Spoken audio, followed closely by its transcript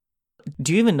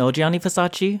Do you even know Gianni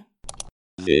Versace?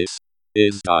 This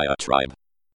is Diatribe.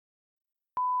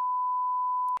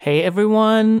 Hey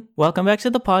everyone, welcome back to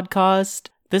the podcast.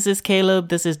 This is Caleb,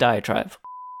 this is Diatribe.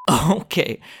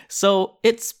 Okay, so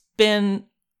it's been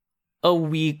a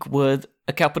week with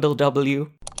a capital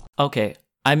W. Okay,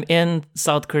 I'm in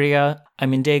South Korea,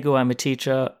 I'm in Daegu, I'm a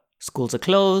teacher, schools are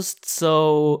closed,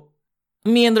 so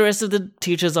me and the rest of the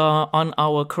teachers are on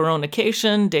our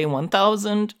CORONACATIOn, day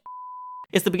 1000.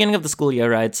 It's the beginning of the school year,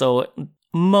 right? So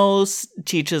most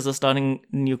teachers are starting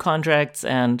new contracts,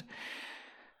 and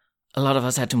a lot of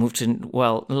us moved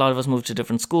to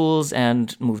different schools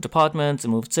and moved apartments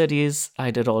and moved cities.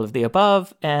 I did all of the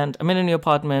above, and I'm in a new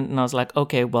apartment, and I was like,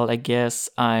 okay, well, I guess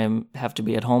I have to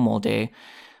be at home all day.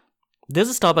 There's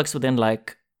a Starbucks within,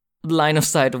 line of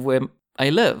sight of where I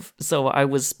live, so I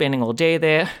was spending all day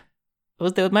there. I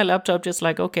was there with my laptop, just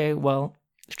okay, well,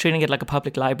 treating it like a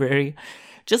public library,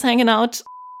 just hanging out.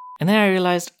 And then I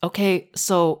realized, okay,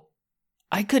 so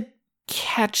I could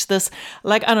catch this.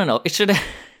 I don't know, it should.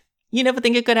 You never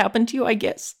think it could happen to you, I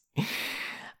guess.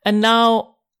 And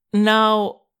now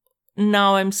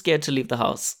I'm scared to leave the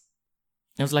house.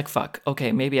 I was like, fuck,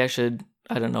 okay, maybe I should,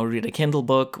 read a Kindle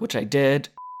book, which I did.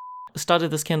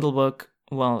 Started this Kindle book,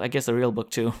 well, I guess a real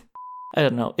book too. I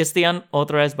don't know. It's the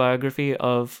unauthorized biography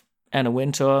of Anna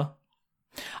Wintour.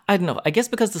 I don't know. I guess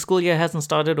because the school year hasn't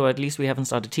started, or at least we haven't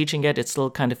started teaching yet, it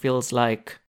still kind of feels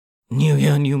like new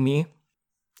year, new me.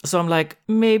 So I'm like,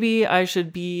 maybe I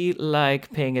should be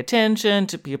paying attention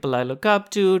to people I look up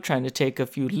to, trying to take a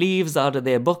few leaves out of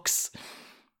their books.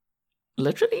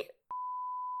 Literally?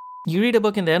 You read a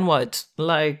book and then what?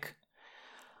 Well,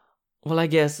 I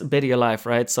guess better your life,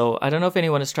 right? So I don't know if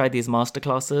anyone has tried these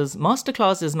masterclasses.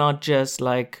 Masterclass is not just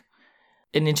an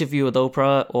interview with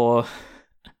Oprah or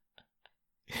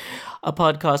a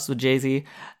podcast with Jay-Z.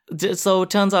 So it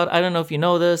turns out, I don't know if you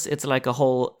know this, it's a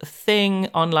whole thing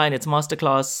online. It's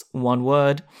masterclass, one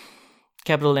word,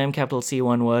 capital M, capital C,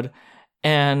 one word.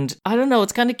 And I don't know,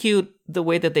 it's kind of cute the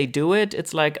way that they do it.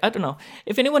 It's I don't know,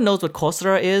 if anyone knows what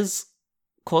Coursera is,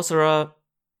 Coursera,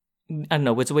 I don't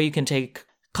know, it's where you can take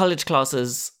college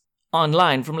classes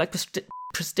online from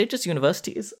prestigious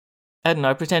universities. I don't know,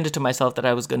 I pretended to myself that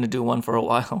I was going to do one for a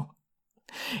while.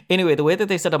 Anyway, the way that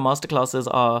they set up masterclasses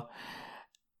are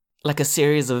a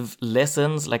series of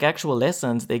lessons, actual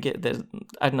lessons. They get the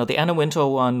Anna Wintour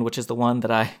one, which is the one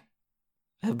that I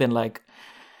have been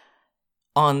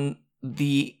on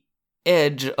the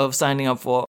edge of signing up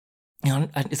for.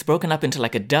 It's broken up into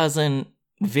a dozen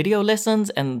video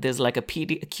lessons, and there's a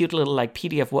cute little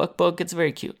PDF workbook. It's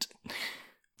very cute.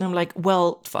 And I'm like,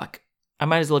 well, fuck, I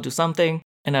might as well do something.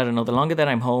 And I don't know, the longer that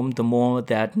I'm home, the more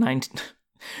that $90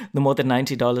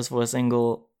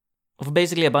 for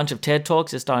basically a bunch of TED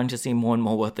Talks is starting to seem more and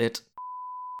more worth it.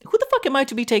 Who the fuck am I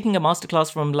to be taking a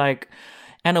masterclass from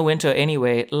Anna Wintour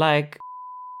anyway? I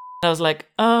was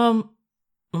am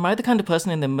I the kind of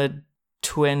person in the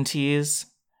mid-20s?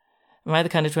 Am I the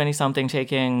kind of 20-something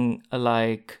taking am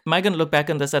I going to look back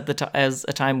on this as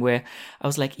a time where I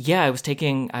was yeah,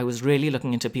 I was really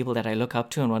looking into people that I look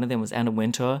up to, and one of them was Anna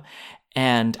Wintour,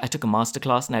 and I took a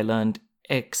masterclass and I learned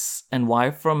X and Y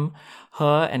from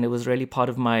her, and it was really part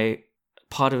of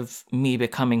me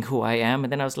becoming who I am.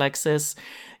 And then I was like, sis,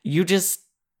 you just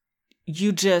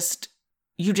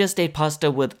ate pasta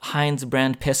with Heinz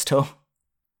brand pesto.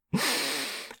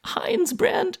 Heinz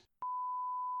brand.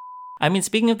 I mean,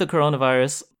 speaking of the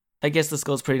coronavirus, I guess this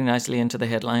goes pretty nicely into the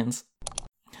headlines.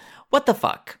 What the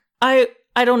fuck? I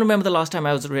don't remember the last time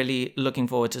I was really looking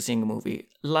forward to seeing a movie.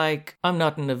 I'm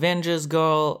not an Avengers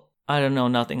girl. I don't know,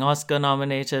 nothing Oscar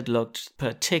nominated looked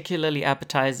particularly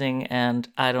appetizing, and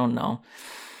I don't know.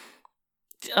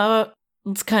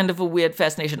 It's kind of a weird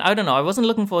fascination. I don't know. I wasn't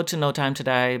looking forward to No Time to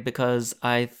Die because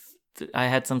I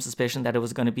had some suspicion that it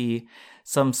was going to be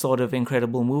some sort of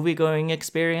incredible movie-going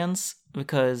experience,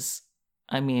 because,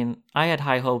 I had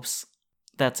high hopes.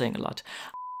 That's saying a lot.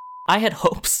 I had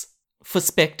hopes for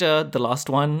Spectre, the last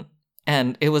one,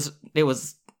 and it was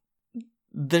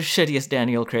the shittiest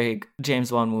Daniel Craig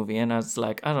James Bond movie, and I was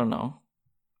I don't know.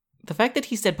 The fact that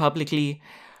he said publicly,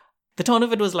 the tone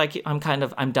of it was I'm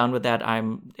done with that.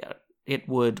 It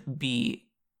would be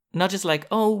not just I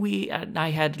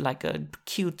had a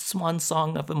cute swan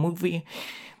song of a movie.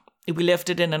 We left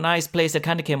it in a nice place. It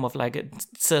kind of came off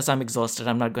sis, I'm exhausted.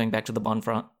 I'm not going back to the Bond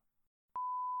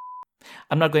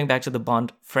I'm not going back to the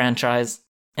Bond franchise.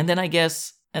 And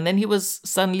then he was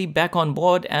suddenly back on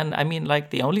board, and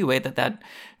the only way that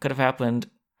could have happened,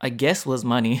 I guess, was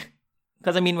money.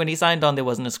 Because, when he signed on, there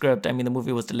wasn't a script. The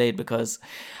movie was delayed because,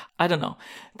 I don't know.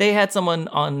 They had someone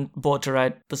on board to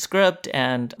write the script,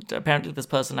 and apparently this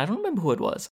person, I don't remember who it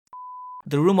was.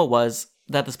 The rumor was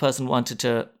that this person wanted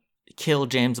to kill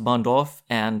James Bond off,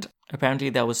 and apparently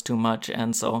that was too much.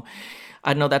 And so,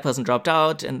 I don't know, that person dropped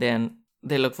out, and then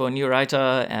they looked for a new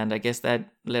writer, and I guess that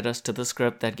led us to the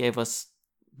script that gave us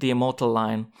the immortal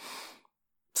line,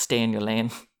 "Stay in your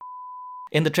lane."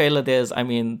 In the trailer, there's,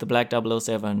 the black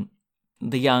 007,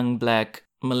 the young black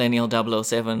millennial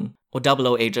 007, or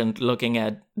 00 agent looking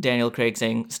at Daniel Craig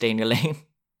saying, "Stay in your lane."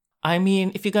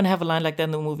 If you're gonna have a line like that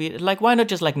in the movie, why not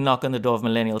just knock on the door of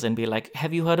millennials and be like,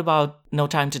 "Have you heard about No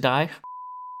Time to Die?"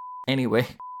 Anyway,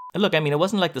 look, it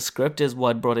wasn't like the script is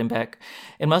what brought him back.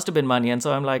 It must have been money, and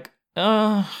so I'm like,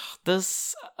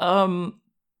 this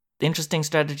interesting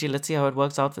strategy. Let's see how it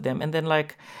works out for them. And then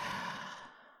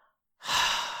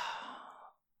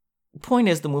point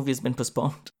is, the movie has been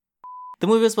postponed. The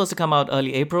movie was supposed to come out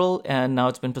early April, and now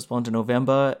it's been postponed to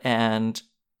November, and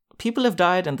people have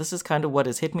died, and this is kind of what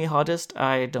has hit me hardest.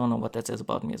 I don't know what that says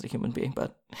about me as a human being,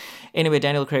 but anyway,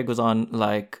 Daniel Craig was on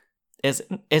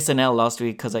SNL last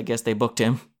week because I guess they booked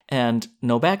him, and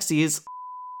no backsies.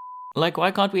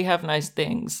 Why can't we have nice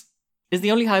things? Is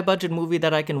the only high budget movie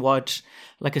that I can watch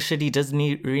a shitty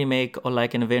Disney remake or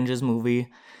an Avengers movie?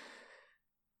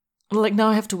 Now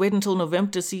I have to wait until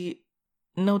November to see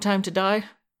No Time to Die?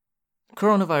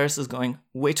 Coronavirus is going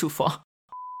way too far.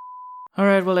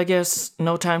 Alright, well, I guess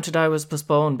No Time to Die was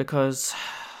postponed because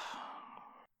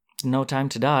no time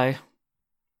to die.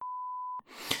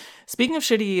 Speaking of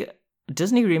shitty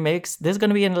Disney remakes, there's going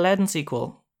to be an Aladdin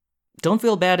sequel. Don't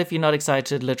feel bad if you're not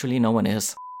excited, literally no one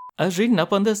is. I was reading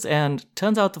up on this, and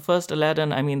turns out the first Aladdin,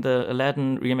 the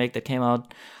Aladdin remake that came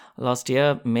out last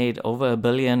year, made over $1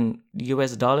 billion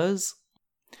US. Go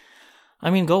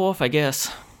off, I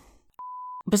guess.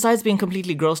 Besides being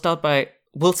completely grossed out by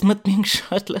Will Smith being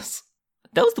shirtless.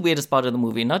 That was the weirdest part of the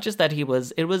movie. Not just that it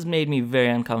was made me very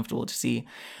uncomfortable to see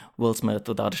Will Smith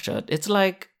without a shirt.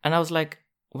 And I was like,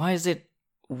 why is it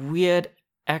weird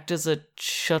actors are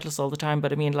shirtless all the time?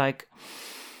 But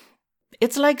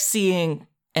it's like seeing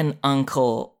an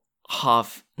uncle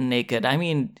half naked.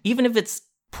 Even if it's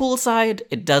poolside,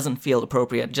 it doesn't feel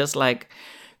appropriate. Just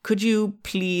could you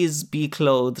please be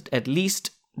clothed at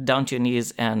least down to your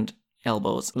knees and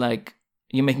elbows?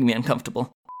 You're making me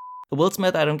uncomfortable. Will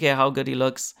Smith, I don't care how good he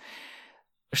looks,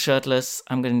 shirtless,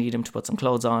 I'm going to need him to put some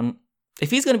clothes on.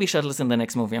 If he's going to be shirtless in the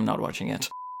next movie, I'm not watching it.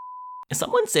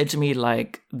 Someone said to me,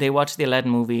 they watched the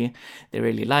Aladdin movie, they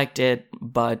really liked it,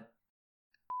 but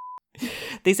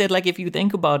they said, if you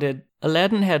think about it,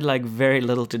 Aladdin had, very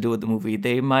little to do with the movie.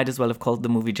 They might as well have called the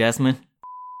movie Jasmine.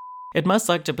 It must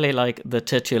suck to play, the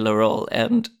titular role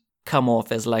and come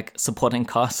off as, supporting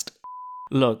cast.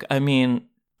 Look, I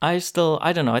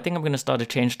don't know, I think I'm going to start a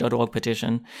change.org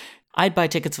petition. I'd buy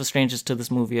tickets for strangers to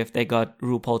this movie if they got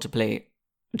RuPaul to play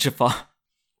Jafar.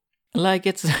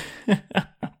 It's...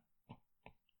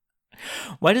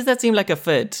 Why does that seem like a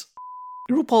fit?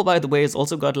 RuPaul, by the way, has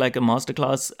also got a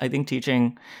MasterClass, I think,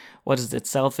 teaching,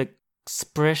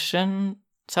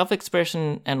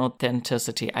 self-expression and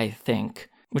authenticity, I think.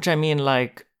 Which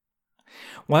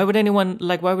why would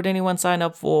anyone sign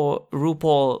up for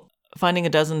RuPaul finding a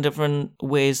dozen different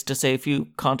ways to say if you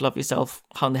can't love yourself,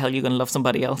 how in the hell are you going to love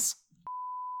somebody else?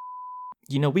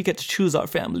 We get to choose our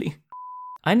family.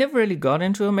 I never really got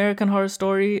into American Horror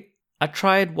Story. I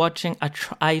tried watching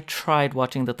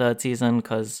the third season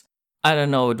because, I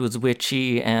don't know, it was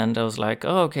witchy, and I was like,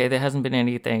 oh, okay, there hasn't been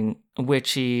anything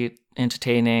witchy,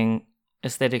 entertaining,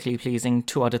 aesthetically pleasing,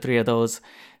 2 out of 3 of those,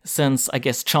 since, I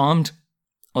guess, Charmed,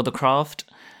 or The Craft.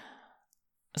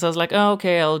 So I was like, oh,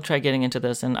 okay, I'll try getting into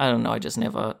this, and I don't know, I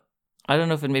don't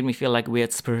know if it made me feel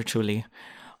weird spiritually,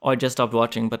 or I just stopped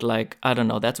watching, but I don't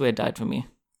know, that's where it died for me.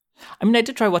 I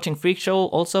did try watching Freak Show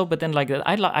also, but then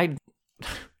I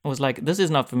was like, this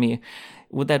is not for me,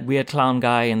 with that weird clown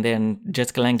guy, and then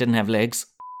Jessica Lange didn't have legs.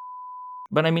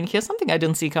 But here's something I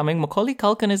didn't see coming. Macaulay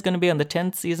Culkin is going to be on the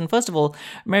 10th season. First of all,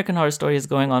 American Horror Story is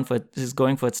going for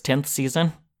its 10th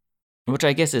season, which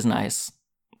I guess is nice.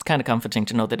 It's kind of comforting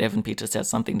to know that Evan Peters has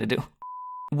something to do.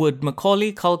 Would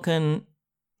Macaulay Culkin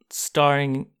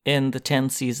starring in the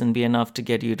 10th season be enough to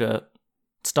get you to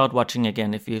start watching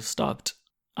again if you've stopped?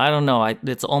 I don't know.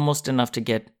 It's almost enough to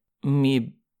get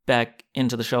me back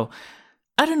into the show.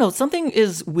 I don't know. Something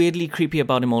is weirdly creepy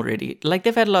about him already.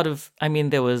 They've had a lot of...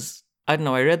 there was... I don't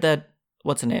know. I read that...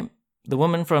 What's her name? The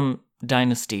woman from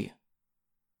Dynasty.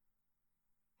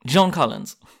 Joan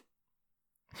Collins.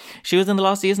 She was in the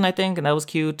last season, I think, and that was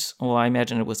cute. Or I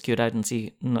imagine it was cute. I didn't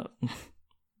see... No,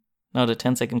 not a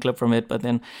 10-second clip from it, but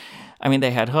then...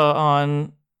 they had her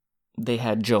on. They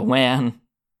had Joanne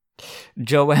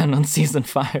on season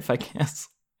 5, I guess.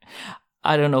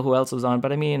 I don't know who else was on,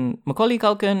 but Macaulay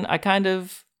Culkin, I kind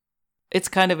of it's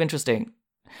kind of interesting.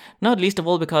 Not least of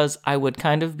all because I would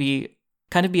kind of be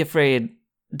afraid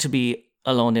to be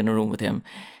alone in a room with him.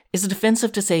 Is it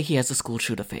offensive to say he has a school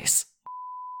shooter face?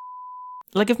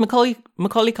 Like if Macaulay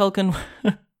Culkin,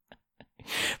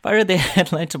 if I read the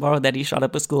headline tomorrow that he shot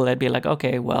up a school, I'd be like,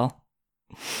 okay, well,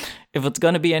 if it's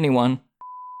gonna be anyone,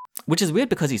 which is weird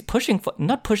because he's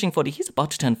not pushing 40, he's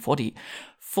about to turn 40,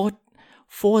 40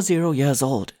 years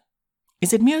old.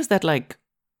 Is it me or is that like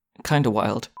kind of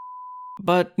wild?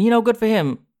 But, good for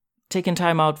him. Taking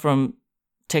time out from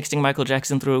texting Michael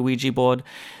Jackson through a Ouija board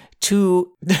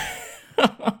to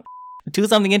do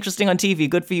something interesting on TV.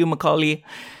 Good for you, Macaulay.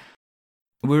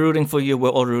 We're rooting for you. We're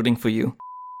all rooting for you.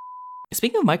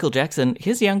 Speaking of Michael Jackson,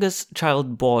 his youngest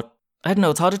child bought... I don't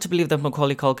know, it's harder to believe that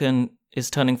Macaulay Culkin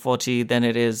is turning 40 than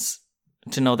it is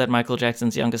to know that Michael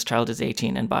Jackson's youngest child is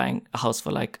 18 and buying a house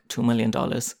for like $2 million.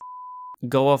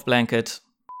 Go off blanket.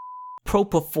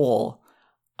 Propofol.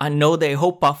 I know they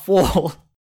hope I fall.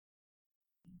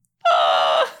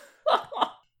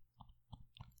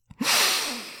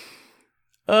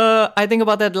 I think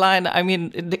about that line. I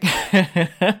mean, you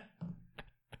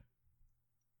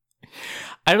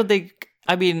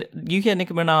hear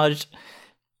Nicki Minaj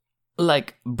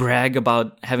like brag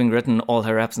about having written all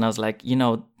her raps, and I was like,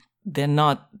 they're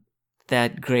not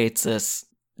that great, sis.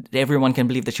 Everyone can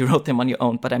believe that you wrote them on your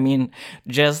own, but I mean,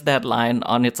 just that line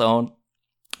on its own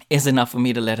is enough for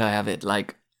me to let her have it.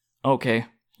 Like, okay,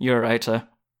 you're a writer.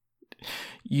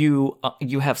 You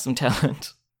have some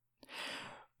talent.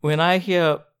 When I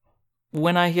hear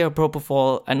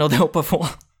Propofol, I know they'll perform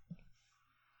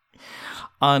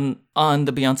on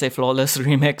the Beyonce Flawless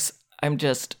remix. I'm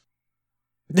just...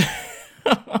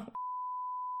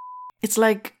 It's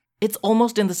like, it's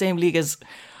almost in the same league as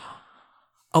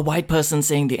a white person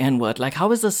saying the N-word. Like,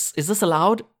 how is this? Is this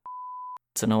allowed?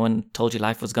 So no one told you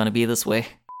life was gonna be this way.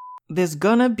 There's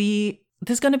gonna be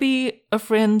a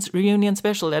Friends reunion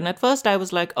special, and at first I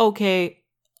was like, okay,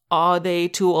 are they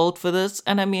too old for this?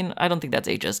 And I mean, I don't think that's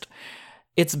ageist.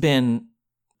 It's been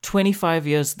 25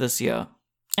 years this year.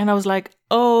 And I was like,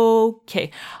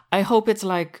 okay, I hope it's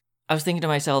like, I was thinking to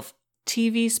myself,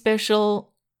 TV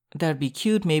special, that'd be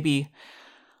cute. Maybe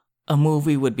a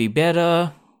movie would be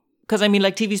better. Because I mean,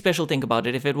 like TV special, think about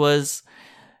it. If it was,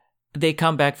 they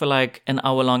come back for like an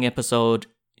hour-long episode,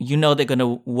 they're going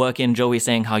to work in Joey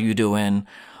saying, how you doing?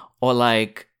 Or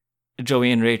like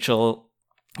Joey and Rachel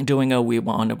doing a we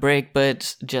were on a break,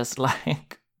 but just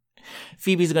like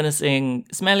Phoebe's going to sing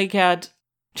Smelly Cat,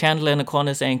 Chandler in a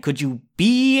corner saying, could you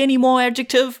be any more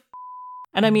adjective?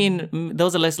 And I mean,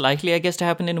 those are less likely, I guess, to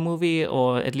happen in a movie,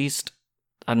 or at least,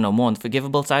 I don't know, more on the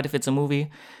forgivable side if it's a movie.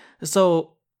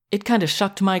 So it kind of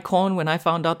shucked my corn when I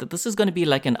found out that this is going to be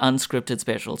like an unscripted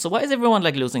special. So why is everyone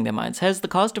like losing their minds? Has the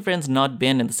cast of Friends not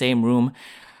been in the same room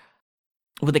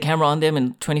with the camera on them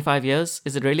in 25 years?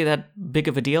 Is it really that big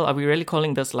of a deal? Are we really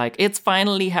calling this like, it's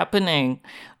finally happening,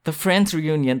 the Friends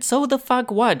reunion? So the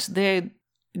fuck what? They're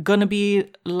gonna be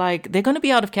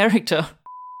out of character.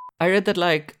 I read that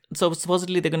like, so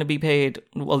supposedly they're gonna be paid,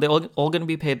 well, they're all gonna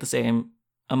be paid the same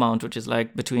amount, which is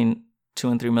like between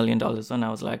 $2 and $3 million. And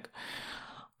I was like,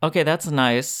 okay, that's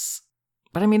nice.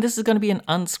 But I mean, this is gonna be an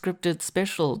unscripted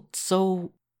special.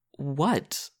 So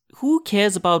what? Who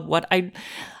cares about what?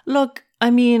 Look,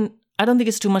 I mean, I don't think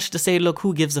it's too much to say, look,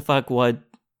 who gives a fuck what?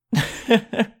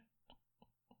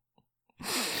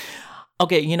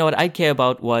 Okay, you know what? I care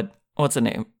about what's her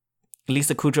name?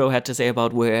 Lisa Kudrow had to say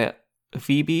about where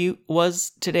Phoebe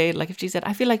was today. Like if she said,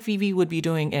 I feel like Phoebe would be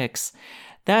doing X,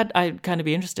 that I'd kind of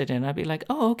be interested in. I'd be like,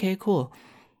 oh, okay, cool.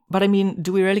 But I mean,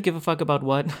 do we really give a fuck about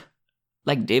what?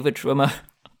 Like David Schwimmer?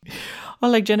 Or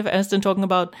like Jennifer Aniston talking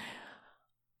about,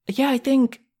 yeah, I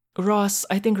think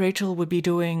Rachel would be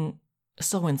doing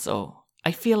so-and-so.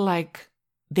 I feel like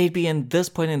they'd be in this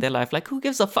point in their life. Like, who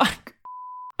gives a fuck?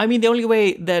 I mean, the only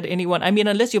way that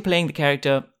unless you're playing the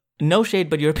character, no shade,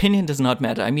 but your opinion does not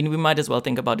matter. I mean, we might as well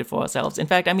think about it for ourselves. In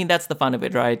fact, I mean, that's the fun of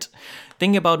it, right?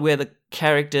 Thinking about where the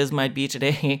characters might be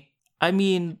today. I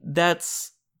mean,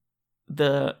 that's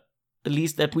the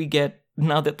least that we get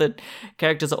now that the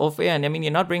characters are off air. And I mean,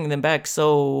 you're not bringing them back,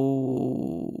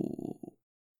 so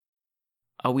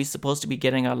are we supposed to be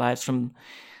getting our lives from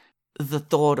the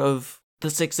thought of the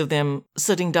six of them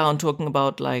sitting down talking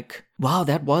about like, wow,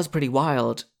 that was pretty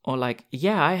wild? Or like,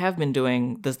 yeah, I have been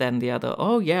doing this, that, and the other.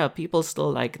 Oh yeah, people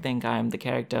still like think I'm the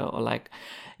character. Or like,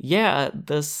 yeah,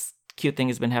 this cute thing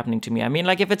has been happening to me. I mean,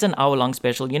 like if it's an hour-long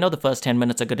special, the first 10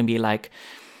 minutes are going to be like,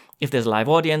 if there's a live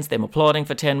audience, them applauding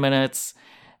for 10 minutes,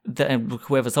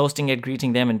 whoever's hosting it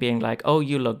greeting them and being like, oh,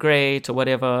 you look great, or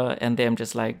whatever, and them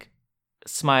just like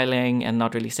smiling and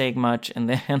not really saying much, and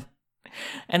then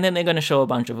And then they're going to show a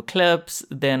bunch of clips.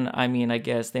 Then, I mean, I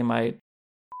guess they might...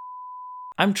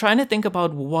 I'm trying to think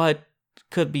about what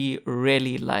could be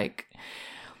really like...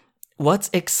 What's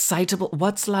excitable?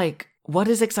 What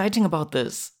is exciting about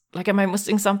this? Like, am I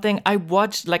missing something? I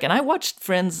watched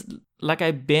Friends, like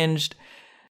I binged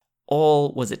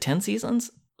all, was it 10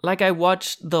 seasons? Like, I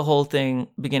watched the whole thing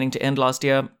beginning to end last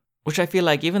year, which I feel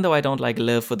like, even though I don't like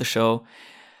live for the show,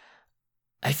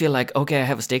 I feel like, okay, I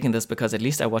have a stake in this because at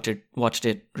least I watched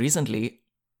it recently.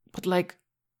 But like,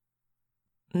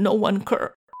 no one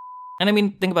cared. And I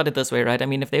mean, think about it this way, right? I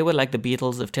mean, if they were like the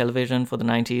Beatles of television for the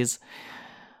 90s,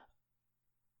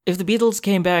 if the Beatles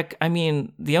came back, I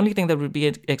mean, the only thing that would be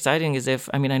exciting is if,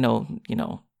 I mean, I know,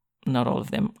 not all of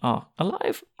them are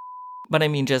alive. But I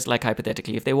mean, just like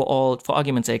hypothetically, if they were all, for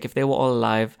argument's sake, if they were all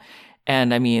alive,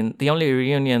 and I mean, the only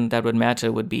reunion that would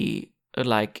matter would be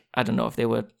like, I don't know, if they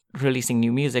were releasing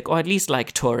new music, or at least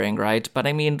like touring, right? But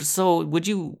I mean, so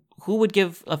who would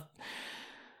care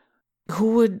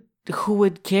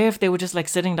if they were just like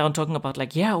sitting down talking about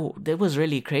like, yeah, that was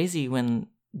really crazy when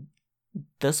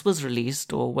this was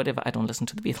released or whatever. I don't listen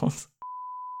to the Beatles.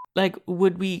 Like,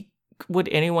 would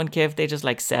anyone care if they just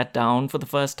like sat down for the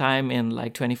first time in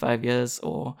like 25 years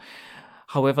or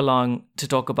however long to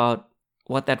talk about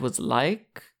what that was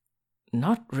like?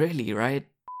 Not really, right?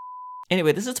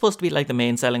 Anyway, this is supposed to be like the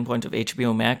main selling point of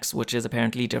HBO Max, which is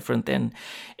apparently different than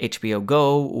HBO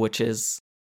Go, which is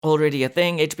already a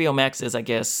thing. HBO Max is, I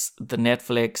guess, the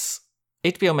Netflix.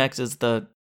 HBO Max is the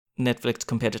Netflix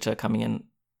competitor coming in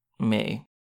May.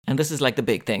 And this is like the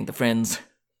big thing, the Friends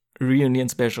reunion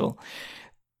special.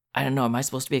 I don't know, am I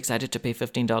supposed to be excited to pay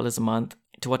 $15 a month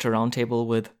to watch a roundtable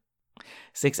with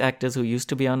 6 actors who used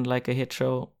to be on like a hit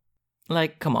show?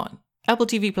 Like, come on. Apple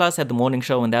TV Plus had the morning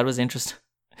show and that was interesting.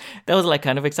 That was like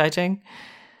kind of exciting.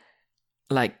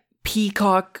 Like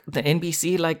Peacock, the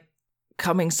NBC, like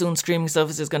coming soon streaming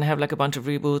service is going to have like a bunch of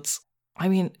reboots. I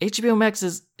mean, HBO Max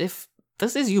is, if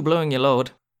this is you blowing your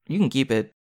load, you can keep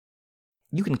it.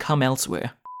 You can come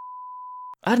elsewhere.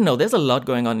 I don't know, there's a lot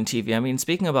going on in TV. I mean,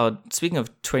 speaking of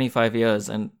 25 years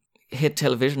and hit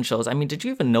television shows, I mean, did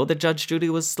you even know that Judge Judy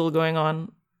was still going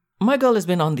on? My girl has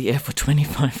been on the air for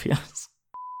 25 years.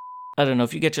 I don't know,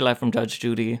 if you get your life from Judge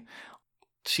Judy,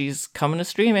 she's coming to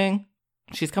streaming.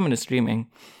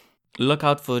 Look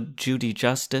out for Judy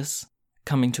Justice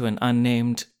coming to an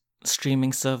unnamed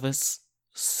streaming service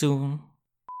soon.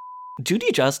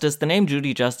 Judy Justice, the name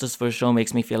Judy Justice for a show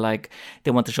makes me feel like they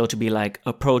want the show to be like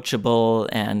approachable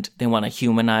and they want to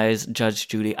humanize Judge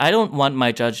Judy. I don't want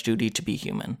my Judge Judy to be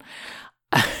human.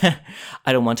 I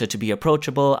don't want her to be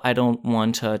approachable. I don't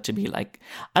want her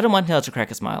to crack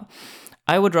a smile.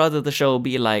 I would rather the show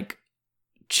be like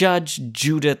Judge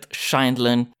Judith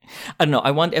Sheindlin. I don't know,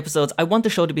 I want the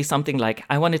show to be something like,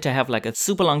 I want it to have like a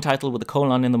super long title with a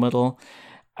colon in the middle.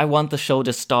 I want the show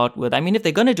to start with, I mean, if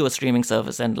they're going to do a streaming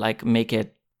service and like make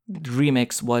it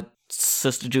remix what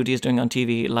Sister Judy is doing on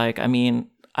TV, like, I mean,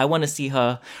 I want to see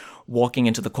her walking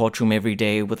into the courtroom every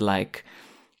day with like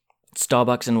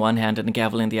Starbucks in one hand and a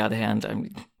gavel in the other hand. I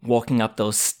mean, walking up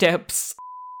those steps,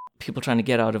 people trying to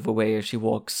get out of her way as she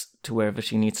walks to wherever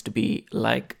she needs to be.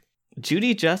 Like,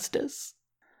 Judy Justice?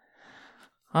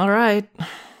 All right.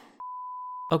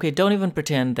 Okay, don't even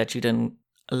pretend that you didn't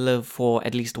live for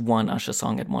at least one Usher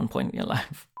song at one point in your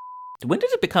life. When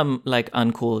did it become like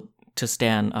uncool to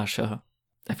stan Usher?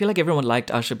 I feel like everyone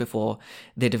liked Usher before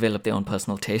they developed their own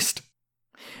personal taste.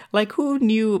 Like, who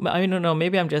knew? I don't know,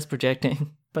 maybe I'm just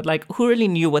projecting, but like, who really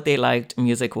knew what they liked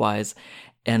music-wise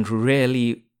and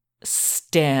really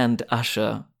stanned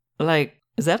Usher? Like,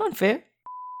 is that unfair?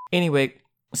 Anyway,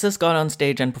 Sis got on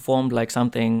stage and performed like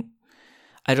something.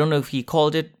 I don't know if he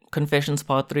called it Confessions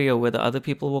Part 3 or whether other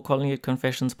people were calling it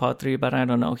Confessions Part 3, but I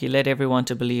don't know. He led everyone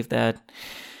to believe that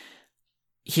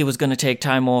he was going to take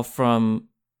time off from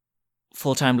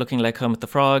full-time looking like Kermit the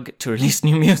Frog to release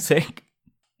new music.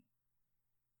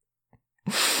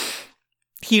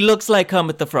 He looks like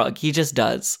Kermit the Frog. He just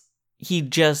does. He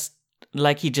just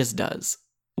does.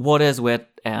 Water is wet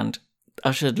and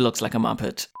Usher looks like a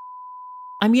Muppet.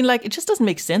 I mean, like, it just doesn't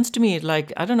make sense to me.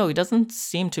 Like, I don't know, it doesn't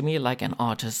seem to me like an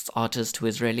artist who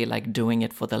is really, like, doing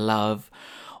it for the love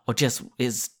or just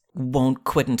won't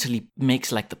quit until he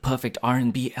makes, like, the perfect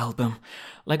R&B album.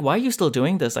 Like, why are you still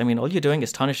doing this? I mean, all you're doing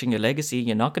is tarnishing your legacy.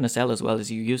 You're not going to sell as well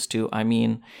as you used to. I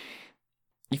mean,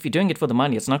 if you're doing it for the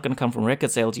money, it's not going to come from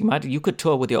record sales. You could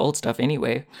tour with your old stuff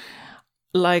anyway.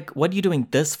 Like, what are you doing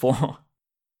this for?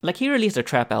 Like, he released a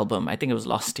trap album, I think it was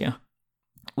last year,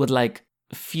 with, like,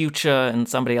 Future and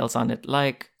somebody else on it.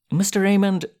 Like, Mr.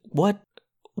 Raymond, what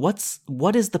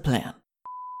is the plan?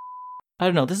 I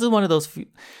don't know. This is one of those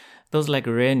those like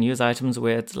rare news items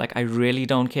where it's like I really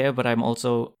don't care, but I'm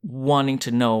also wanting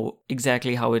to know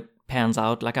exactly how it pans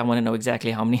out. Like I want to know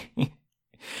exactly how many.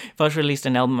 First released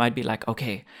an album, I'd be like,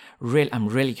 okay, I'm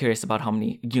really curious about how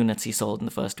many units he sold in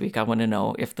the first week. I want to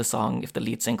know if the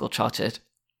lead single charted.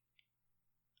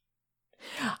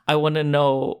 I want to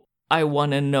know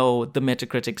the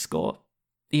Metacritic score.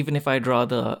 Even if I'd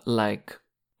rather like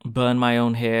burn my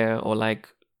own hair or like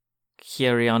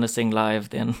hear Rihanna sing live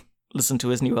than listen to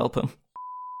his new album.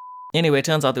 Anyway, it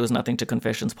turns out there was nothing to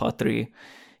Confessions Part 3.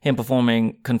 Him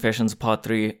performing Confessions Part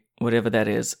 3, whatever that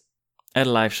is, at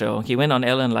a live show. He went on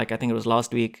Ellen, like I think it was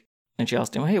last week, and she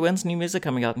asked him, hey, when's new music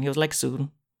coming out? And he was like,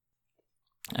 soon.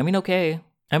 I mean, okay.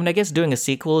 I mean, I guess doing a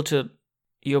sequel to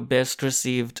your best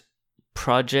received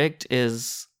project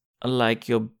is like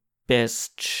your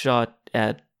best shot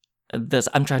at this.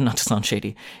 I'm trying not to sound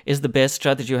shady. Is the best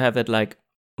shot that you have at like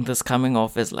this coming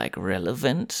off as like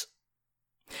relevant.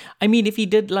 I mean, if he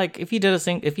did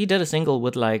a single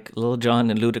with like Lil Jon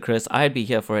and Ludacris, I'd be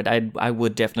here for it. I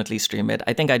would definitely stream it.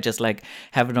 I think I'd just like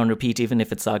have it on repeat, even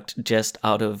if it sucked, just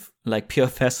out of like pure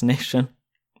fascination.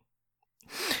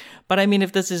 But I mean,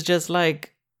 if this is just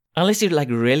like, unless you're like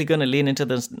really gonna lean into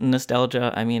this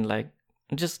nostalgia, I mean, like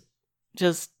just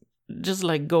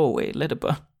like go away, let it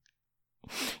burn.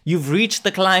 You've reached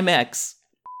the climax.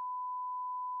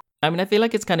 I mean, I feel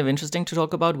like it's kind of interesting to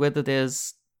talk about whether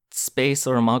there's space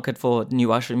or a market for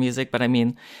new Usher music, but I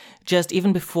mean, just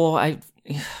even before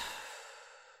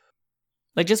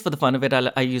like just for the fun of it,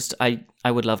 I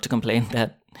would love to complain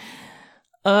that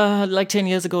like 10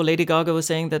 years ago, Lady Gaga was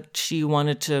saying that she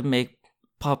wanted to make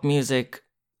pop music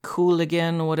cool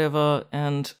again or whatever,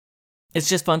 and it's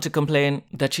just fun to complain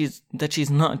that she's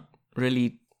not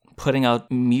really putting out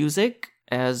music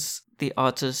as the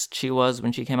artist she was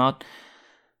when she came out.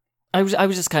 I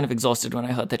was just kind of exhausted when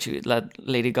I heard that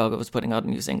Lady Gaga was putting out a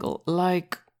new single.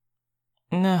 Like,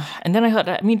 nah. And then I heard,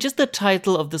 I mean, just the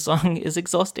title of the song is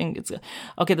exhausting.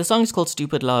 Okay, the song is called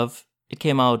Stupid Love. It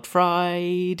came out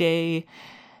Friday,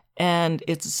 and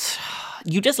it's,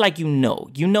 you just like, hearing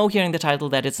the title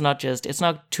that it's not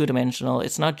two-dimensional.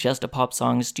 It's not just a pop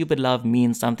song. Stupid Love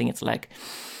means something. It's like,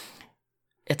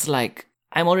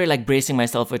 I'm already like bracing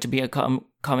myself for it to be a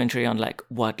commentary on like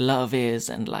what love is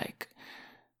and like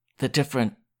the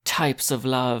different types of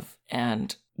love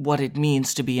and what it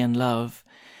means to be in love.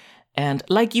 And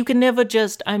like, you can never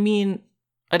just, I mean,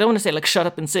 I don't want to say like shut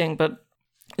up and sing, but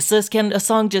sis, can a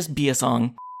song just be a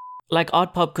song? Like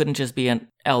art pop couldn't just be an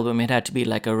album. It had to be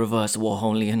like a reverse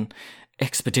Warholian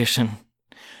expedition.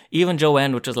 Even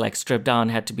Joanne, which was like stripped down,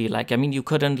 had to be like, I mean, you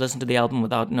couldn't listen to the album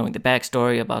without knowing the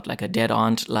backstory about like a dead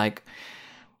aunt. Like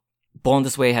Born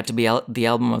This Way had to be the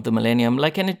album of the millennium.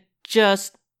 Like, can it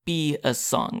just be a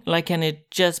song? Like, can it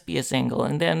just be a single?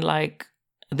 And then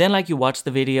you watch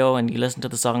the video and you listen to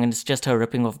the song and it's just her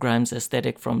ripping off Grimes'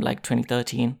 aesthetic from like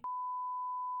 2013.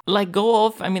 Like, go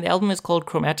off. I mean, the album is called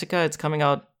Chromatica. It's coming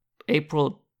out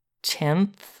April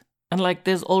 10th. And like,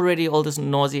 there's already all this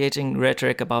nauseating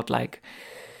rhetoric about like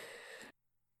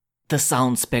the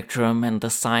sound spectrum and the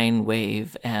sine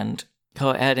wave and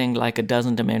her adding like a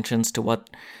dozen dimensions to what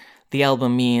the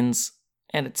album means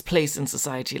and its place in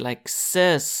society. Like,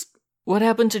 sis, what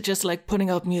happened to just like putting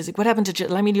out music? What happened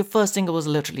to I mean, your first single was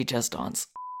literally Just Dance.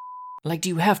 Like, do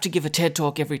you have to give a TED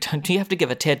Talk every time? Do you have to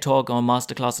give a TED Talk or a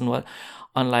masterclass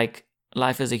on like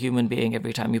life as a human being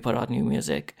every time you put out new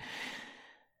music?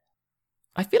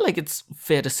 I feel like it's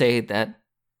fair to say that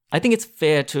I think it's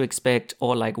fair to expect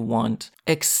or like want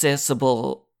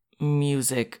accessible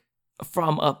music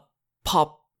from a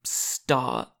pop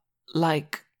star.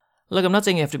 Like, look, I'm not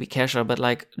saying you have to be Kesha, but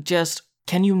like, just,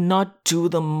 can you not do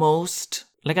the most?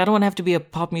 Like, I don't want to have to be a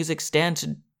pop music stan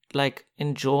to like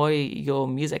enjoy your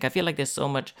music. I feel like there's so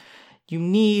much, you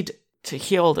need to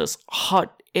hear all this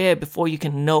hot air before you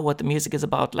can know what the music is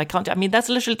about. Like, I mean, that's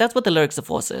what the lyrics of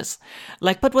Force is.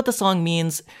 Like, put what the song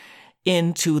means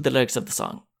into the lyrics of the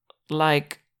song.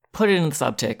 Like, put it in the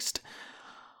subtext.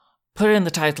 Put it in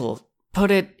the title.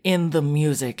 Put it in the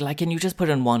music. Like, can you just put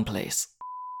it in one place?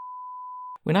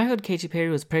 When I heard Katy Perry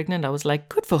was pregnant, I was like,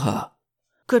 good for her.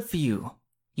 Good for you.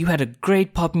 You had a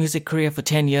great pop music career for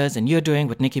 10 years and you're doing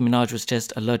what Nicki Minaj was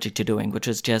just allergic to doing, which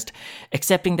was just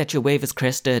accepting that your wave is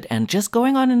crested and just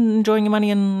going on and enjoying your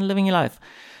money and living your life.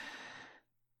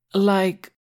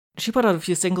 Like, she put out a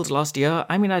few singles last year.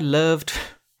 I mean,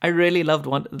 I really loved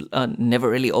one, Never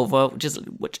Really Over,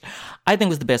 which I think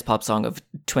was the best pop song of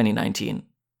 2019.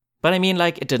 But I mean,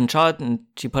 like, it didn't chart and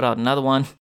she put out another one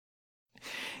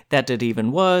that did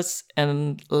even worse.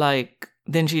 And like,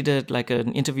 then she did like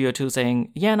an interview or two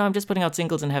saying, yeah, no, I'm just putting out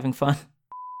singles and having fun.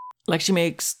 Like she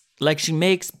makes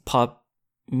pop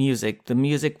music. The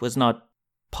music was not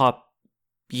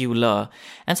popular.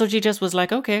 And so she just was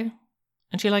like, okay.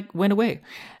 And she like went away.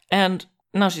 And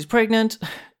now she's pregnant.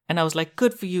 And I was like,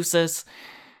 good for you, sis.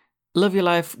 Live your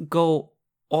life. Go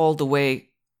all the way.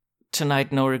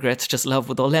 Tonight, no regrets. Just love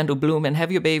with Orlando Bloom and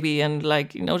have your baby and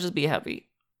like, just be happy.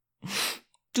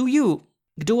 Do you.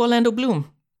 Do Orlando Bloom.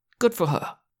 Good for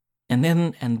her. And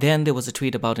then there was a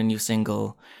tweet about a new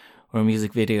single or a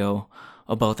music video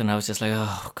or both. And I was just like,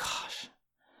 oh gosh.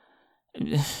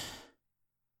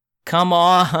 Come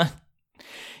on.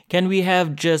 Can we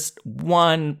have just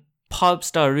one pop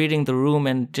star reading the room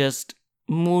and just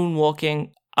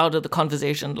moonwalking out of the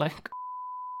conversation? Like,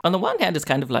 on the one hand, it's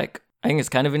kind of like, I think it's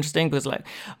kind of interesting because like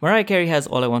Mariah Carey has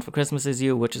All I Want for Christmas Is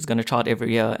You, which is going to chart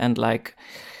every year. And like,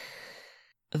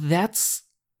 that's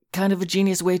kind of a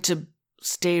genius way to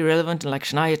stay relevant. And like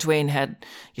Shania Twain had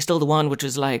You're Still the One, which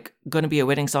was like going to be a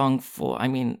wedding song for,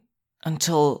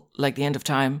 until like the end of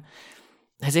time.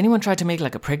 Has anyone tried to make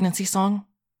like a pregnancy song?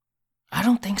 I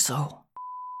don't think so.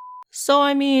 So,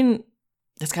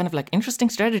 it's kind of like interesting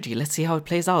strategy. Let's see how it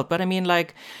plays out. But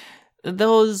like,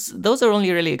 those are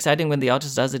only really exciting when the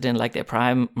artist does it in like their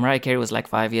prime. Mariah Carey was like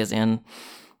 5 years in.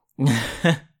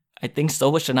 I think so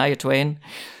was Shania Twain.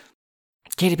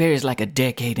 Katy Perry is like a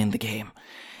decade in the game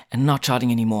and not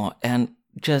charting anymore. And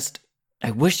just,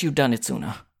 I wish you'd done it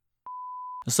sooner.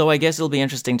 So I guess it'll be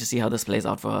interesting to see how this plays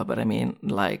out for her. But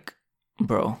like,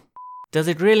 bro, does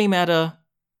it really matter?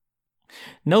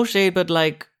 No shade, but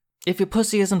like, if your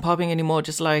pussy isn't popping anymore,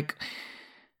 just like,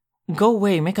 go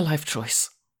away, make a life choice.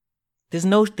 There's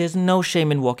no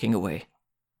shame in walking away.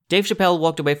 Dave Chappelle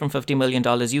walked away from $50 million.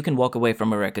 You can walk away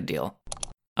from a record deal.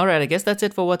 All right, I guess that's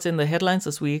it for what's in the headlines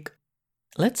this week.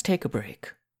 Let's take a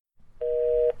break.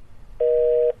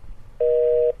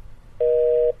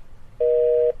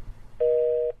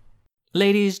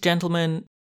 Ladies, gentlemen,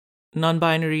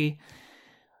 non-binary,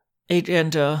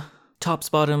 agender, tops,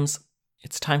 bottoms,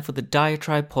 it's time for the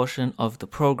diatribe portion of the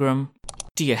program.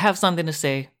 Do you have something to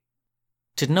say?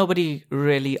 Did nobody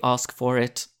really ask for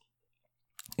it?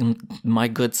 My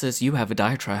good sis, you have a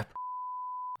diatribe.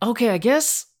 Okay, I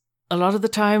guess a lot of the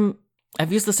time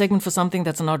I've used the segment for something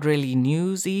that's not really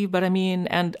newsy, but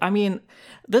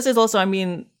this is also,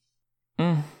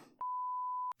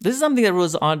 this is something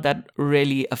that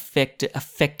really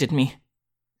affected me,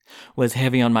 was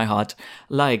heavy on my heart,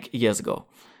 like years ago.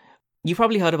 You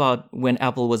probably heard about when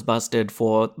Apple was busted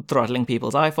for throttling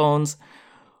people's iPhones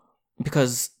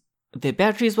because their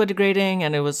batteries were degrading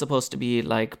and it was supposed to be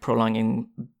like prolonging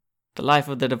the life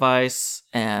of the device.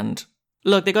 And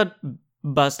look, they got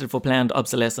busted for planned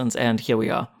obsolescence and here we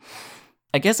are.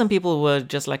 I guess some people were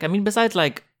just like, besides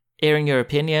like airing your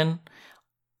opinion,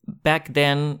 back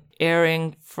then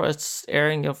airing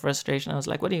your frustration, I was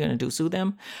like, what are you going to do, sue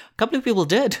them? A couple of people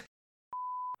did.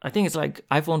 I think it's like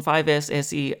iPhone 5S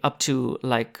SE up to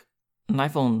like an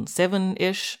iPhone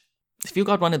 7-ish. If you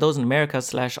got one of those in America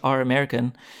 /are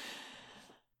American,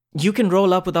 you can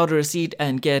roll up without a receipt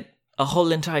and get a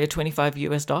whole entire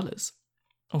 $25.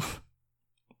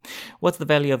 What's the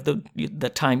value of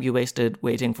the time you wasted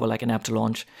waiting for like an app to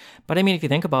launch? But if you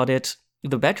think about it,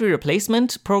 the battery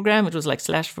replacement program, it was like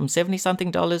slashed from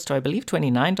 $70-something to I believe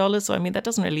 $29. So that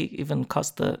doesn't really even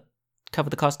cover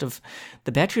the cost of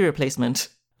the battery replacement.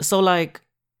 So like,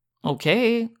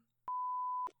 okay.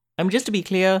 Just to be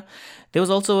clear, there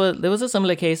was a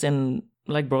similar case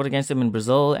brought against him in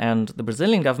Brazil, and the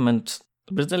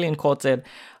Brazilian court said,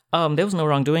 there was no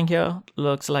wrongdoing here.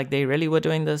 Looks like they really were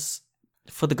doing this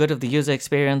for the good of the user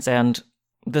experience, and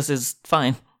this is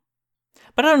fine.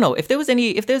 But I don't know if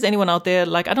there's anyone out there,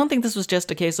 like, I don't think this was just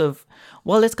a case of,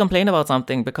 well, let's complain about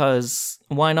something because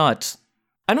why not?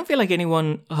 I don't feel like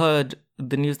anyone heard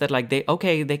the news that like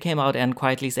they came out and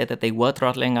quietly said that they were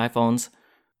throttling iPhones,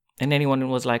 and anyone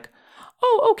was like,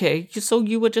 oh, okay, so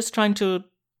you were just trying to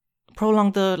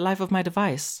prolong the life of my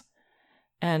device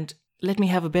and let me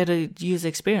have a better user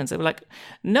experience. They were like,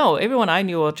 no, everyone I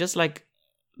knew, or just like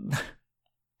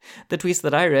the tweets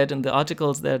that I read and the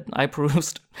articles that I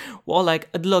perused, were all like,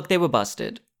 look, they were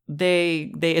busted.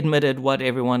 They admitted what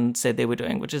everyone said they were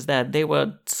doing, which is that they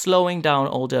were slowing down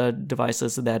older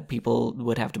devices so that people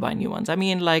would have to buy new ones.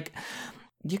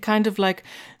 You kind of like,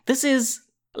 this is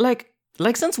like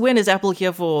since when is Apple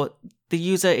here for the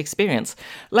user experience?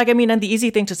 And the easy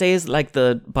thing to say is like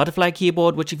the butterfly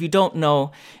keyboard, which if you don't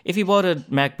know, if you bought a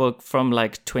MacBook from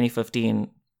like 2015,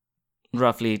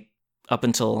 roughly up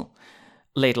until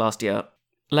late last year,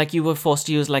 like you were forced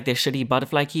to use like their shitty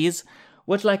butterfly keys,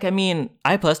 which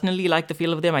I personally like the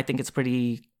feel of them. I think it's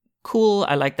pretty cool.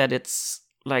 I like that it's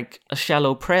like a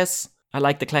shallow press. I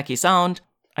like the clacky sound.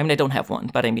 I don't have one,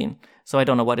 but so I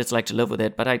don't know what it's like to live with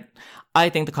it, but I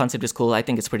think the concept is cool. I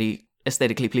think it's pretty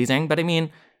aesthetically pleasing, but I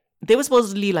mean, they were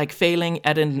supposedly like failing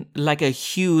at a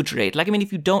huge rate. Like, I mean,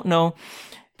 if you don't know,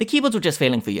 the keyboards were just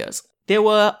failing for years. There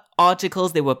were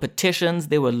articles, there were petitions,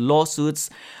 there were lawsuits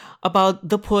about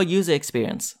the poor user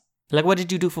experience. Like, what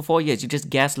did you do for 4 years? You just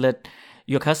gaslit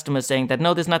your customers saying that,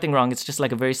 no, there's nothing wrong. It's just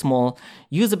like a very small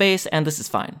user base and this is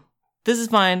fine. This is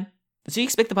fine. So you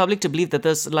expect the public to believe that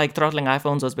this, like, throttling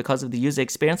iPhones was because of the user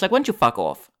experience? Like, why don't you fuck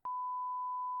off?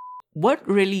 What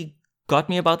really got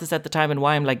me about this at the time and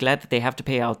why I'm, like, glad that they have to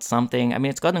pay out something. I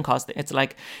mean, it's gotten cost. It's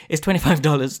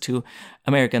 $25 to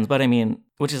Americans, but I mean,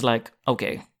 which is like,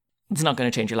 okay, it's not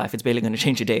going to change your life. It's barely going to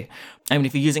change your day. I mean,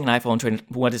 if you're using an iPhone,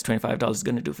 what is $25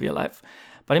 going to do for your life?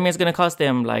 But I mean, it's going to cost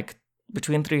them like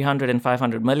between 300 and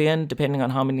 500 million, depending on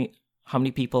how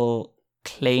many people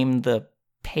claim the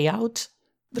payout.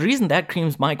 The reason that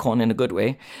creams my corn in a good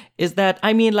way is that,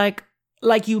 I mean, like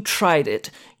you tried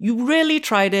it. You really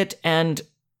tried it, and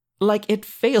like it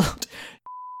failed.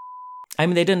 I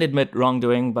mean, they didn't admit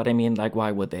wrongdoing, but I mean, like,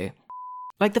 why would they?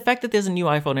 Like, the fact that there's a new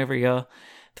iPhone every year,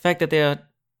 the fact that there are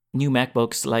new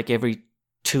MacBooks like every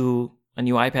 2, a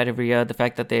new iPad every year, the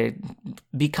fact that they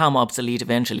become obsolete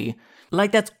eventually,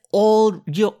 like, that's all,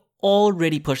 you're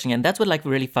already pushing in. That's what, like,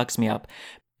 really fucks me up.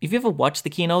 If you ever watch the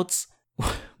keynotes,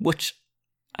 which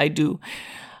I do,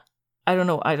 I don't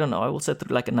know. I will sit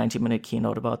through like a 90-minute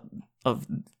keynote of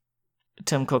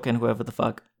Tim Cook and whoever the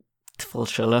fuck, Phil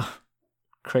Schiller,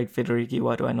 Craig Federighi,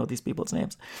 why do I know these people's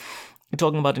names?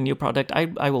 Talking about a new product,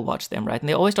 I will watch them, right? And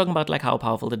they're always talking about like how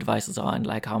powerful the devices are and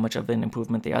like how much of an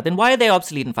improvement they are. Then why are they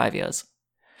obsolete in 5 years?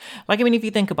 Like, I mean, if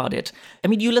you think about it, I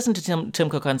mean, you listen to Tim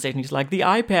Cook on stage and he's like, the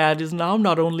iPad is now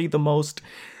not only the most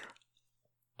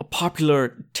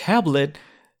popular tablet,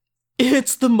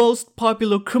 it's the most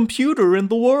popular computer in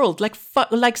the world. Like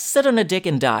sit on a dick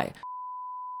and die.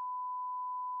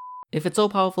 If it's so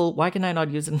powerful, why can I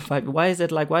not use it in 5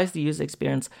 years? Why is the user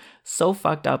experience so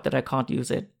fucked up that I can't use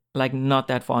it, like, not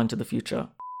that far into the future?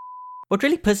 What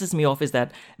really pisses me off is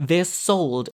that they're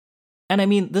sold, and I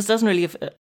mean, this doesn't really,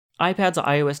 iPads are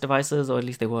iOS devices, or at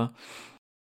least they were,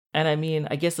 and I mean,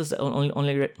 I guess this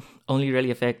only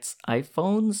really affects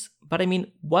iPhones, but I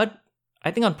mean,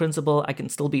 I think on principle, I can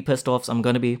still be pissed off, so I'm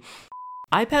gonna be.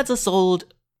 iPads are sold,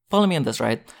 follow me on this,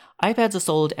 right? iPads are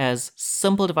sold as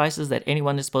simple devices that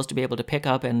anyone is supposed to be able to pick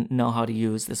up and know how to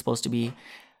use.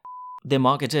 They're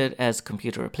marketed as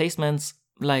computer replacements.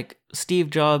 Like,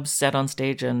 Steve Jobs sat on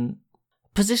stage and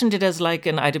positioned it as like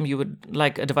an item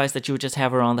like a device that you would just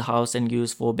have around the house and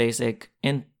use for basic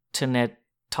internet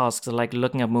tasks, like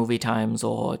looking at movie times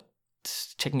or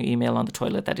checking your email on the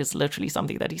toilet. That is literally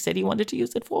something that he said he wanted to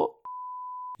use it for.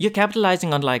 You're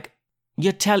capitalizing on, like,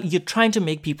 you're trying to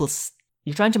make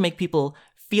people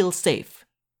feel safe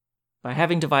by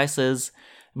having devices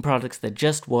and products that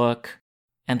just work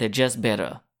and they're just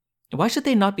better. Why should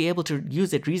they not be able to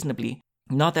use it reasonably,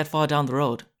 not that far down the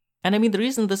road? And I mean, the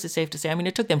reason this is safe to say, I mean,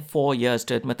 it took them 4 years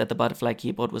to admit that the butterfly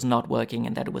keyboard was not working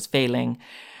and that it was failing,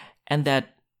 and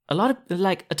that a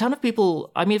ton of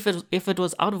people, I mean, if it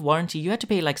was out of warranty, you had to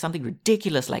pay like something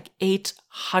ridiculous, like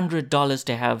 $800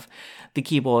 to have the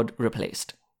keyboard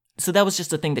replaced. So that was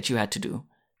just a thing that you had to do.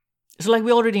 So, like,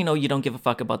 we already know you don't give a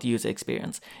fuck about the user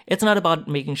experience. It's not about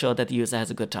making sure that the user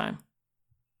has a good time.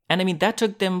 And I mean, that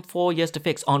took them 4 years to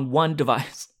fix on one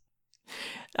device.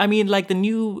 I mean, like, the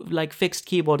new, like, fixed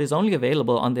keyboard is only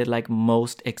available on their, like,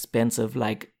 most expensive,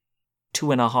 like,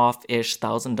 $2,500-ish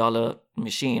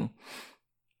machine.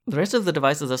 The rest of the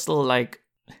devices are still, like,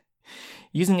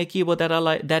 using a keyboard that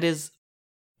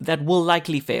will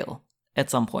likely fail at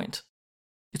some point.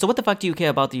 So what the fuck do you care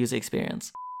about the user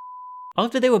experience?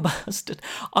 After they were busted,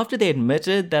 after they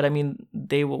admitted that, I mean,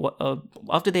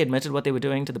 after they admitted what they were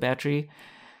doing to the battery,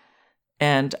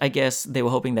 and I guess they were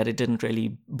hoping that it didn't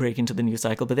really break into the news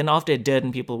cycle, but then after it did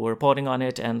and people were reporting on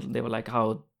it, and they were like,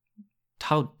 how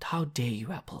dare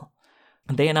you, Apple?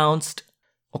 And they announced,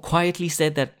 or quietly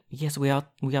said that, yes, we are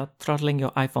throttling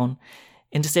your iPhone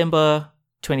in December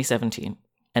 2017.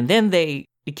 And then they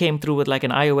came through with like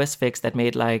an iOS fix that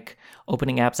made like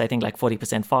opening apps, I think, like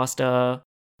 40% faster.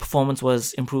 Performance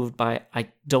was improved by,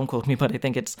 don't quote me, but I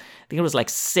think it was like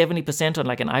 70% on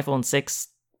like an iPhone 6.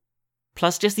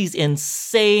 Plus just these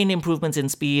insane improvements in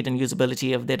speed and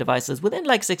usability of their devices within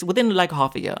like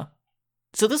half a year.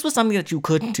 So this was something that you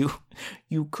could do.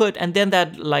 You could. And then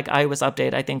that like iOS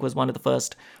update, I think, was one of the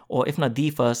first, or if not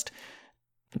the first,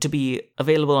 to be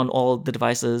available on all the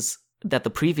devices that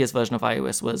the previous version of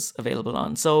iOS was available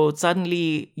on. So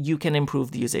suddenly you can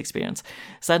improve the user experience.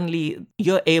 Suddenly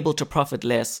you're able to profit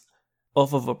less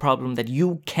off of a problem that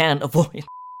you can avoid.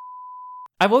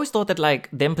 I've always thought that like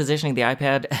them positioning the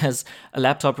iPad as a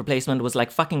laptop replacement was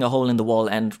like fucking a hole in the wall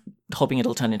and hoping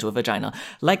it'll turn into a vagina.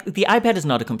 Like the iPad is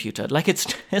not a computer. Like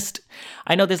it's just,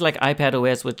 I know there's like iPad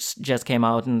OS which just came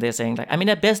out and they're saying like, I mean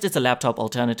at best it's a laptop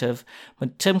alternative,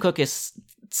 but Tim Cook is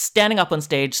standing up on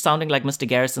stage sounding like Mr.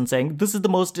 Garrison saying, this is the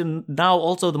most, and now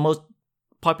also the most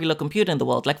popular computer in the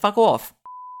world. Like fuck off.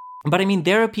 But I mean,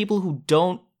 there are people who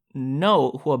don't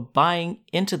know who are buying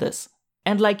into this.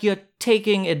 And like you're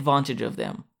taking advantage of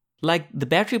them. Like the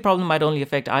battery problem might only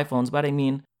affect iPhones, but I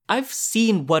mean, I've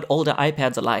seen what older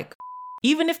iPads are like.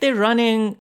 Even if they're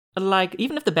running, like,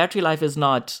 even if the battery life is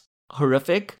not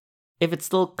horrific, if it's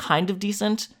still kind of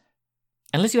decent,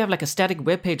 unless you have like a static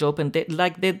web page open,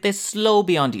 they're slow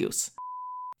beyond use.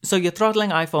 So you're throttling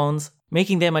iPhones,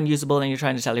 making them unusable, and you're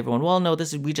trying to tell everyone, well, no,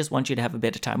 we just want you to have a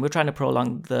better time. We're trying to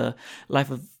prolong the life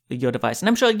of your device. And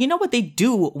I'm sure, you know what they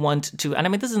do want to, and I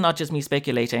mean, this is not just me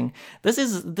speculating. This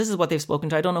is what they've spoken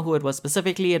to. I don't know who it was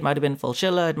specifically. It might have been Phil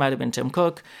Schiller. It might have been Tim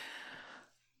Cook.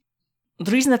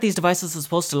 The reason that these devices are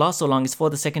supposed to last so long is for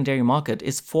the secondary market,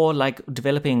 is for like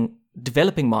developing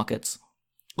markets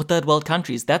or third world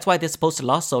countries. That's why they're supposed to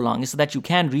last so long, is so that you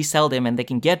can resell them and they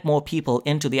can get more people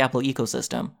into the Apple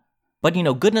ecosystem. But, you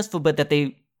know, goodness forbid that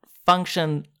they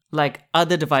function like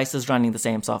other devices running the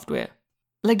same software.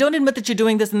 Like, don't admit that you're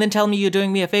doing this and then tell me you're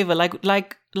doing me a favor.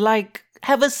 Like,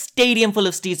 have a stadium full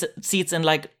of seats and,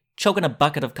 like, choke in a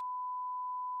bucket of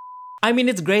I mean,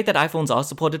 it's great that iPhones are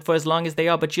supported for as long as they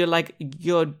are, but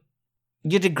you're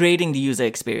degrading the user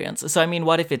experience. So, I mean,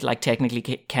 what if it, like, technically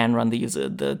can run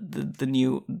the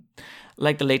new,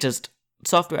 like, the latest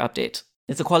software update?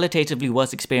 It's a qualitatively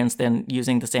worse experience than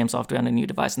using the same software on a new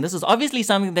device. And this is obviously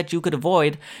something that you could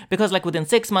avoid because, like, within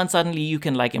 6 months, suddenly you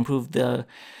can, like, improve the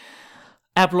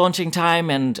app launching time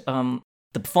and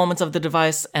the performance of the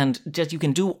device, and just you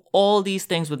can do all these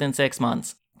things within 6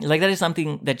 months. Like, that is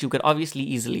something that you could obviously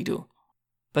easily do.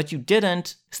 But you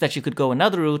didn't, so that you could go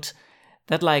another route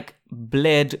that, like,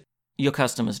 bled your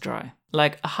customers dry.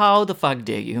 Like, how the fuck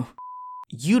dare you?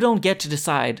 You don't get to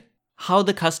decide how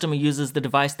the customer uses the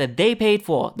device that they paid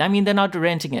for. I mean, they're not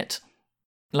renting it.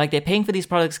 Like, they're paying for these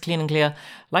products clean and clear.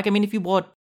 Like, I mean, if you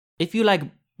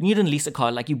didn't lease a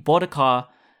car, like, you bought a car,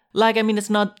 like, I mean, it's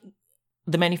not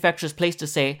the manufacturer's place to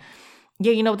say,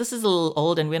 yeah, you know, this is a little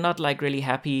old and we're not, like, really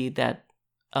happy that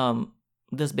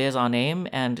this bears our name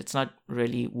and it's not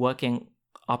really working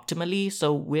optimally,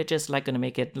 so we're just, like, going to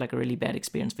make it, like, a really bad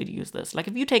experience for you to use this. Like,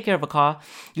 if you take care of a car,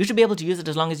 you should be able to use it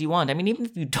as long as you want. I mean, even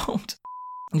if you don't,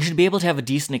 you should be able to have a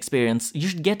decent experience. You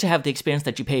should get to have the experience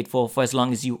that you paid for as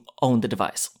long as you own the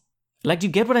device. Like, do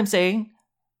you get what I'm saying?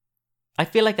 I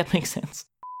feel like that makes sense.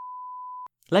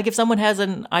 Like, if someone has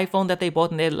an iPhone that they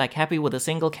bought and they're, like, happy with a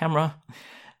single camera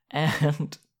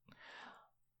and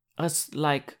a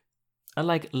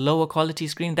lower quality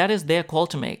screen, that is their call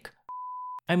to make.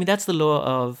 I mean, that's the law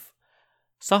of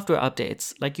software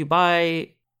updates. Like, you buy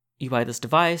this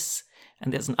device,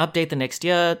 and there's an update the next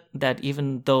year that,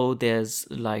 even though there's,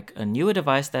 like, a newer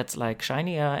device that's, like,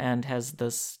 shinier and has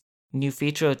this new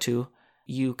feature or two,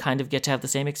 you kind of get to have the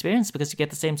same experience because you get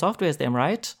the same software as them,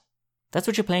 right? That's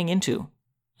what you're playing into.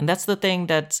 And that's the thing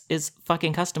that is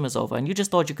fucking customers over, and you just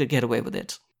thought you could get away with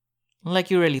it.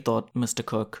 Like, you really thought, Mr.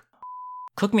 Cook.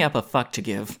 Cook me up a fuck to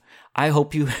give. I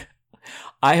hope you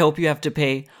have to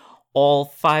pay all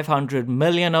 500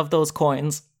 million of those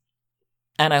coins,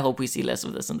 and I hope we see less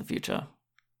of this in the future.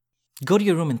 Go to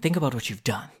your room and think about what you've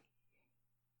done.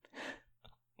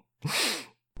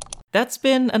 That's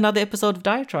been another episode of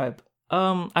Diatribe.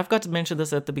 I've got to mention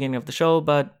this at the beginning of the show,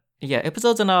 but yeah,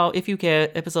 episodes are now, if you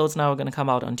care, episodes now are going to come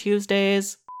out on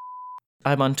Tuesdays.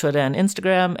 I'm on Twitter and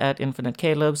Instagram at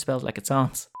InfiniteCaleb, spelled like it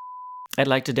sounds. I'd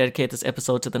like to dedicate this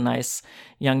episode to the nice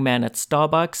young man at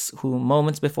Starbucks who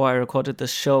moments before I recorded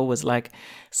this show was like,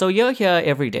 so you're here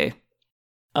every day.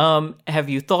 Have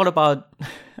you thought about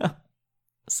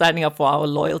signing up for our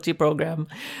loyalty program?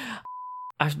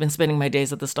 I've been spending my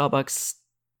days at the Starbucks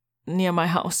near my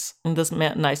house. And this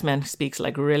nice man speaks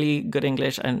like really good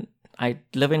English, and I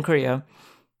live in Korea.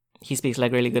 He speaks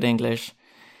like really good English.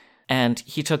 And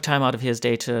he took time out of his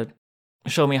day to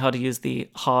show me how to use the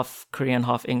half Korean,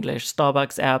 half English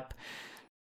Starbucks app,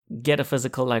 get a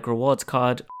physical like rewards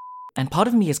card. And part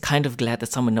of me is kind of glad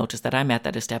that someone noticed that I'm at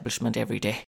that establishment every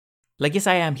day. Like, yes,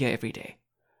 I am here every day.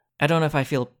 I don't know if I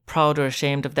feel proud or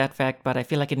ashamed of that fact, but I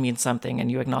feel like it means something, and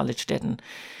you acknowledged it, and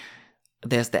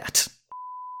there's that.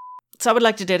 So I would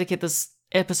like to dedicate this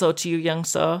episode to you, young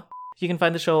sir. You can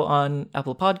find the show on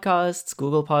Apple Podcasts,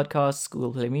 Google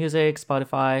Play Music,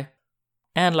 Spotify,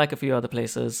 and like a few other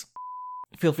places.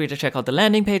 Feel free to check out the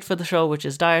landing page for the show, which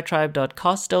is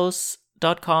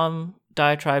diatribe.costos.com.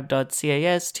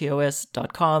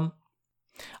 diatribe.castos.com.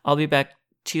 I'll be back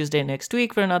Tuesday next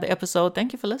week for another episode.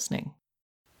 Thank you for listening.